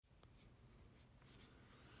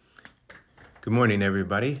Good morning,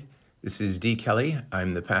 everybody. This is D. Kelly.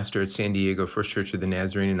 I'm the pastor at San Diego First Church of the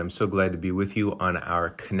Nazarene, and I'm so glad to be with you on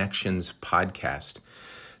our Connections podcast.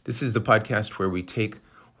 This is the podcast where we take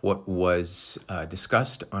what was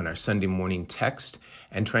discussed on our Sunday morning text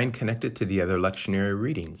and try and connect it to the other lectionary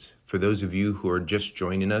readings. For those of you who are just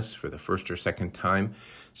joining us for the first or second time,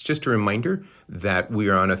 it's just a reminder that we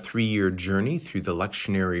are on a 3-year journey through the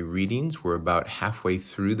lectionary readings. We're about halfway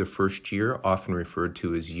through the first year, often referred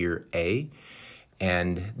to as Year A.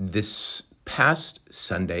 And this past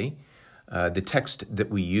Sunday, the text that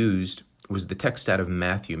we used was the text out of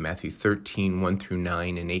Matthew 13, 1 through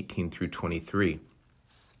 9, and 18 through 23.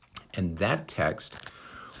 And that text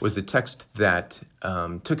was the text that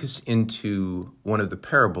took us into one of the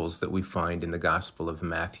parables that we find in the Gospel of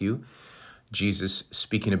Matthew. Jesus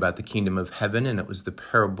speaking about the kingdom of heaven, and it was the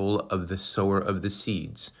parable of the sower of the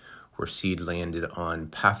seeds, where seed landed on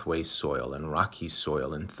pathway soil and rocky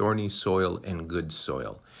soil and thorny soil and good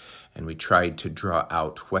soil. And we tried to draw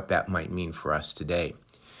out what that might mean for us today.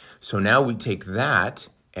 So now we take that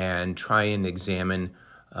and try and examine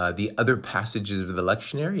the other passages of the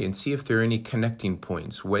lectionary and see if there are any connecting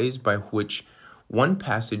points, ways by which one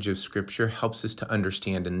passage of Scripture helps us to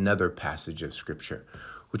understand another passage of Scripture,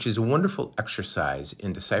 which is a wonderful exercise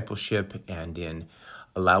in discipleship and in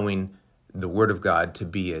allowing the Word of God to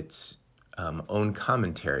be its own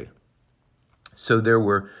commentary. So there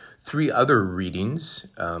were 3 other readings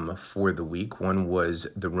for the week. One was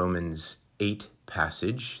the Romans 8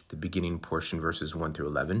 passage, the beginning portion, verses 1 through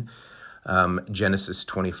 11, Genesis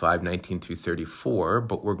 25, 19 through 34,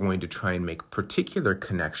 but we're going to try and make particular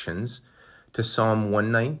connections to Psalm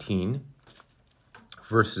 119,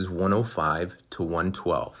 verses 105 to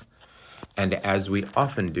 112. And as we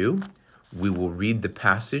often do, we will read the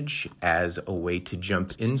passage as a way to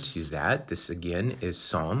jump into that. This again is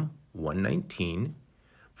Psalm 119,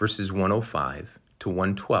 verses 105 to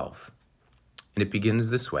 112. And it begins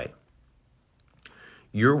this way.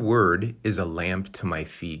 Your word is a lamp to my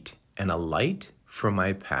feet and a light for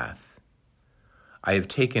my path. I have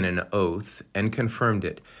taken an oath and confirmed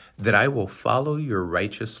it, that I will follow your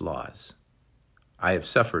righteous laws. I have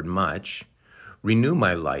suffered much. Renew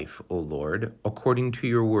my life, O Lord, according to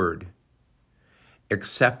your word.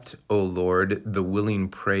 Accept, O Lord, the willing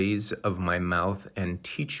praise of my mouth and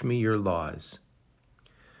teach me your laws.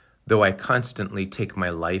 Though I constantly take my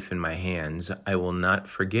life in my hands, I will not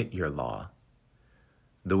forget your law.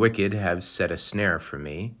 The wicked have set a snare for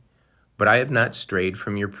me, but I have not strayed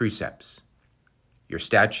from your precepts. Your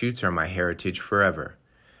statutes are my heritage forever.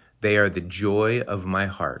 They are the joy of my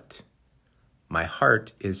heart. My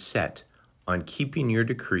heart is set on keeping your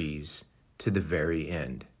decrees to the very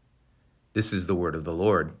end. This is the word of the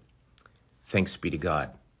Lord. Thanks be to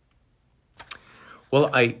God. Well,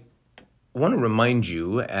 I want to remind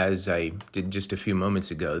you, as I did just a few moments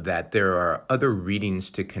ago, that there are other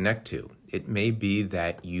readings to connect to. It may be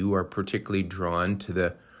that you are particularly drawn to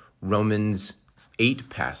the Romans 8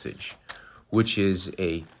 passage, which is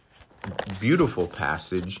a beautiful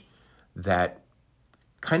passage that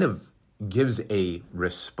kind of gives a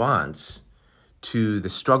response to the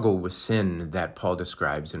struggle with sin that Paul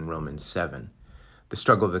describes in Romans 7. The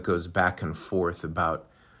struggle that goes back and forth about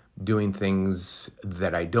doing things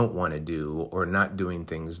that I don't want to do or not doing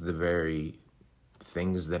things, the very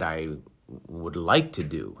things that I would like to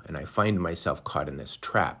do. And I find myself caught in this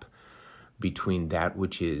trap between that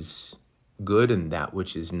which is good and that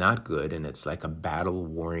which is not good. And it's like a battle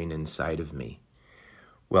warring inside of me.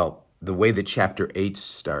 Well, the way that chapter 8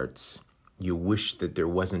 starts, you wish that there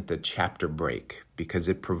wasn't a chapter break because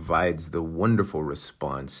it provides the wonderful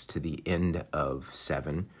response to the end of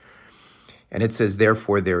 7. And it says,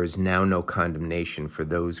 therefore, there is now no condemnation for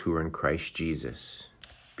those who are in Christ Jesus.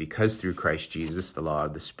 Because through Christ Jesus, the law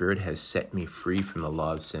of the Spirit has set me free from the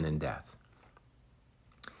law of sin and death.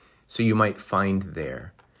 So you might find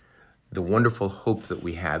there the wonderful hope that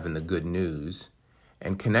we have in the good news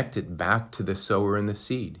and connect it back to the sower and the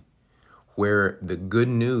seed, where the good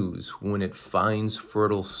news, when it finds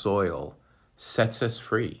fertile soil, sets us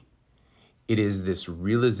free. It is this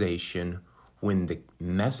realization when the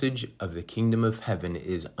message of the kingdom of heaven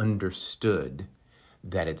is understood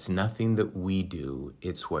that it's nothing that we do,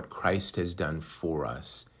 it's what Christ has done for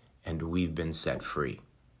us, and we've been set free.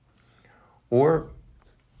 Or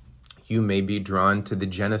you may be drawn to the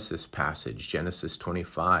Genesis passage, Genesis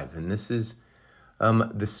 25, and this is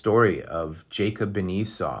the story of Jacob and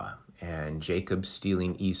Esau, and Jacob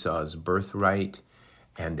stealing Esau's birthright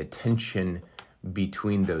and the tension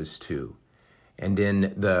between those two. And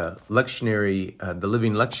in the lectionary, the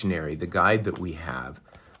Living Lectionary, the guide that we have,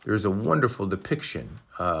 there's a wonderful depiction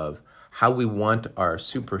of how we want our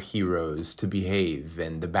superheroes to behave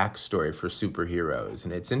and the backstory for superheroes.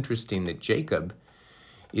 And it's interesting that Jacob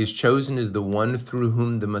is chosen as the one through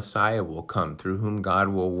whom the Messiah will come, through whom God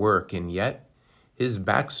will work, and yet his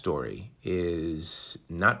backstory is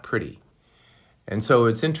not pretty. And so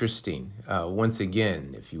it's interesting, once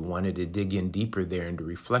again, if you wanted to dig in deeper there and to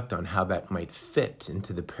reflect on how that might fit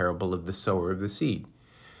into the parable of the sower of the seed,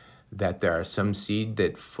 that there are some seed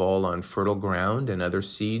that fall on fertile ground and other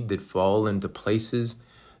seed that fall into places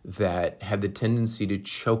that have the tendency to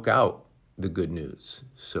choke out the good news.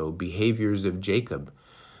 So behaviors of Jacob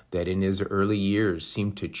that in his early years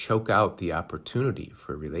seemed to choke out the opportunity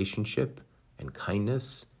for relationship and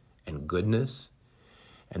kindness and goodness,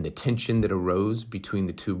 and the tension that arose between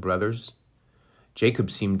the two brothers. Jacob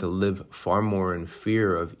seemed to live far more in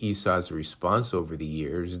fear of Esau's response over the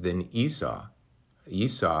years than Esau.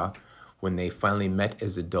 Esau, when they finally met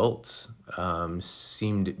as adults,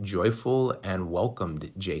 seemed joyful and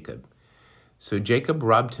welcomed Jacob. So Jacob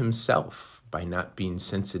robbed himself by not being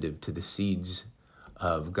sensitive to the seeds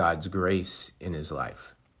of God's grace in his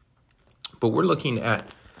life. But we're looking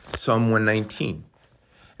at Psalm 119.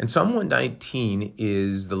 And Psalm 119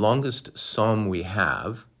 is the longest psalm we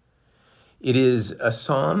have. It is a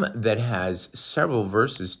psalm that has several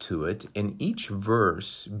verses to it, and each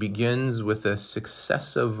verse begins with a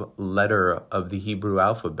successive letter of the Hebrew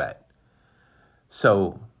alphabet.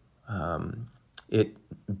 So it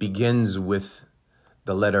begins with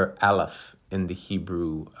the letter Aleph in the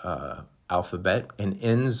Hebrew alphabet and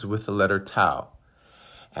ends with the letter Tau.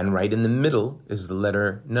 And right in the middle is the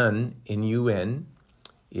letter Nun, N-U-N,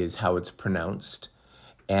 is how it's pronounced.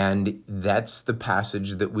 And that's the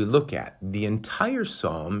passage that we look at. The entire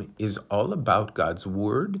psalm is all about God's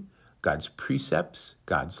word, God's precepts,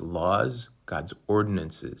 God's laws, God's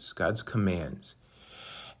ordinances, God's commands,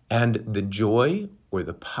 and the joy or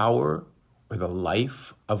the power or the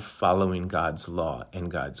life of following God's law and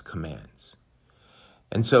God's commands.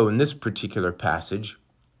 And so in this particular passage,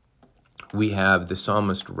 we have the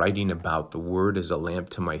psalmist writing about the word as a lamp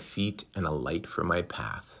to my feet and a light for my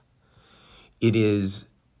path. It is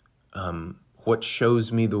what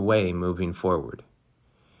shows me the way moving forward.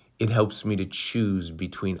 It helps me to choose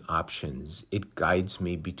between options. It guides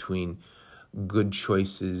me between good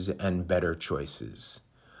choices and better choices.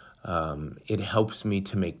 It helps me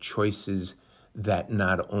to make choices that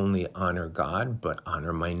not only honor God, but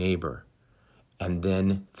honor my neighbor. And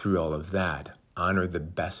then through all of that, honor the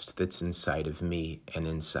best that's inside of me and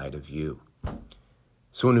inside of you.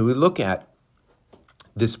 So when we look at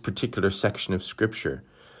this particular section of Scripture,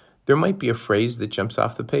 there might be a phrase that jumps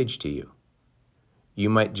off the page to you. You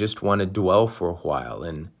might just want to dwell for a while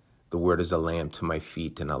in the word is a lamp to my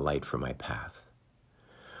feet and a light for my path.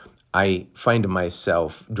 I find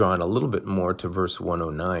myself drawn a little bit more to verse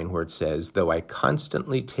 109 where it says, though I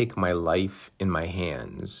constantly take my life in my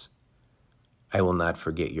hands, I will not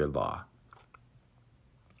forget your law.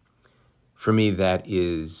 For me, that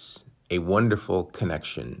is a wonderful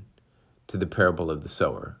connection to the parable of the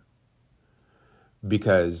sower,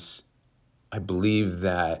 because I believe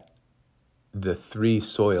that the three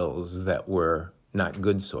soils that were not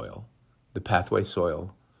good soil, the pathway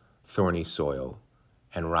soil, thorny soil,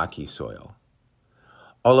 and rocky soil,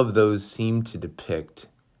 all of those seem to depict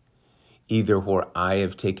either where I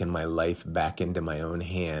have taken my life back into my own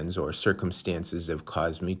hands or circumstances have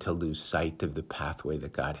caused me to lose sight of the pathway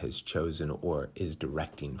that God has chosen or is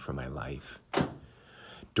directing for my life.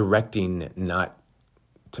 Directing not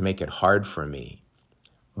to make it hard for me,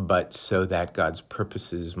 but so that God's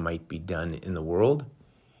purposes might be done in the world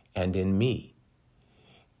and in me.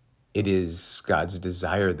 It is God's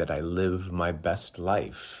desire that I live my best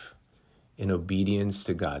life in obedience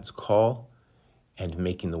to God's call and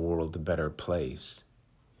making the world a better place.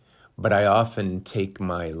 But I often take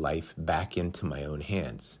my life back into my own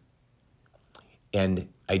hands. And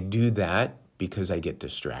I do that because I get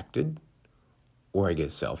distracted, or I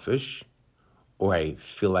get selfish, or I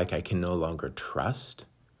feel like I can no longer trust.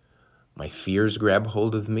 My fears grab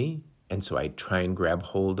hold of me, and so I try and grab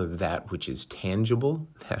hold of that which is tangible,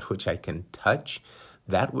 that which I can touch,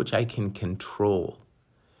 that which I can control.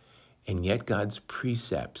 And yet God's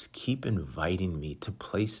precepts keep inviting me to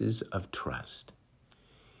places of trust.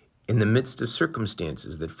 In the midst of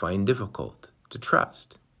circumstances that find difficult to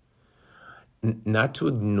trust. Not to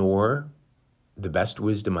ignore the best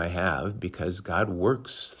wisdom I have, because God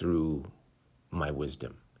works through my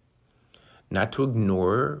wisdom. Not to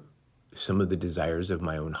ignore some of the desires of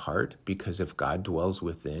my own heart, because if God dwells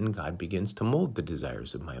within, God begins to mold the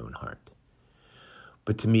desires of my own heart.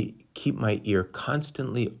 But to keep my ear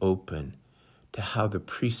constantly open to how the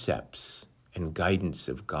precepts and guidance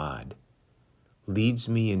of God leads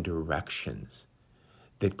me in directions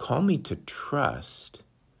that call me to trust,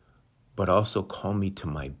 but also call me to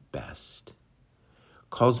my best.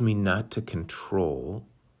 Calls me not to control,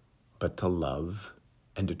 but to love,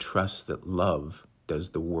 and to trust that love does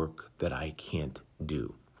the work that I can't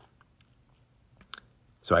do.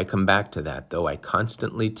 So I come back to that. Though I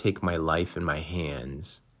constantly take my life in my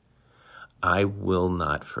hands, I will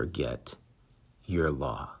not forget your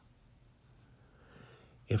law.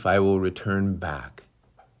 If I will return back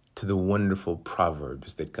to the wonderful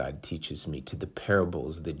proverbs that God teaches me, to the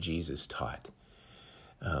parables that Jesus taught,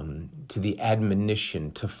 to the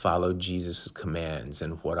admonition to follow Jesus' commands.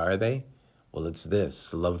 And what are they? Well, it's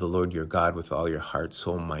this: love the Lord your God with all your heart,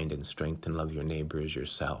 soul, mind, and strength, and love your neighbor as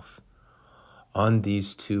yourself. On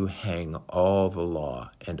these two hang all the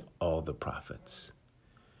law and all the prophets.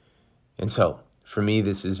 And so, for me,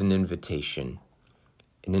 this is an invitation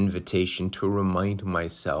to remind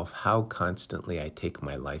myself how constantly I take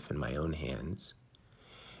my life in my own hands,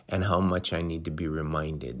 and how much I need to be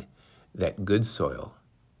reminded that good soil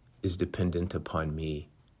is dependent upon me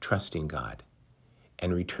trusting God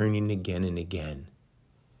and returning again and again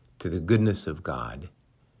to the goodness of God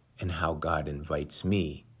and how God invites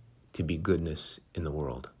me to be goodness in the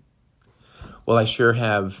world. Well, I sure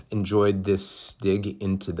have enjoyed this dig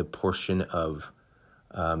into the portion of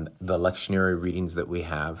the lectionary readings that we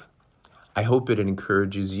have. I hope it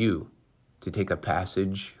encourages you to take a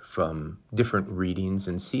passage from different readings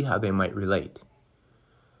and see how they might relate.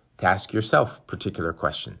 To ask yourself particular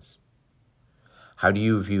questions. How do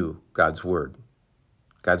you view God's word,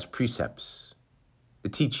 God's precepts, the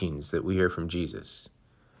teachings that we hear from Jesus?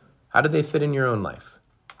 How do they fit in your own life?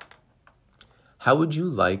 How would you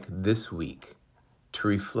like this week to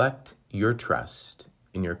reflect your trust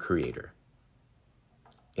in your Creator?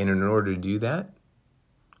 And in order to do that,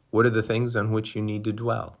 what are the things on which you need to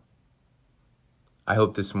dwell? I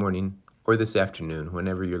hope this morning or this afternoon,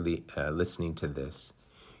 whenever you're listening to this,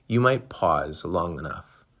 you might pause long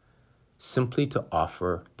enough simply to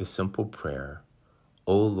offer the simple prayer,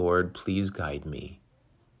 "O Lord, please guide me,"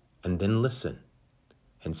 and then listen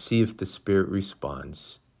and see if the Spirit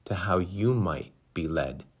responds to how you might be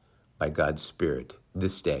led by God's Spirit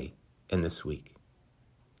this day and this week.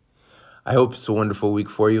 I hope it's a wonderful week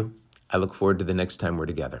for you. I look forward to the next time we're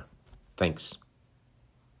together. Thanks.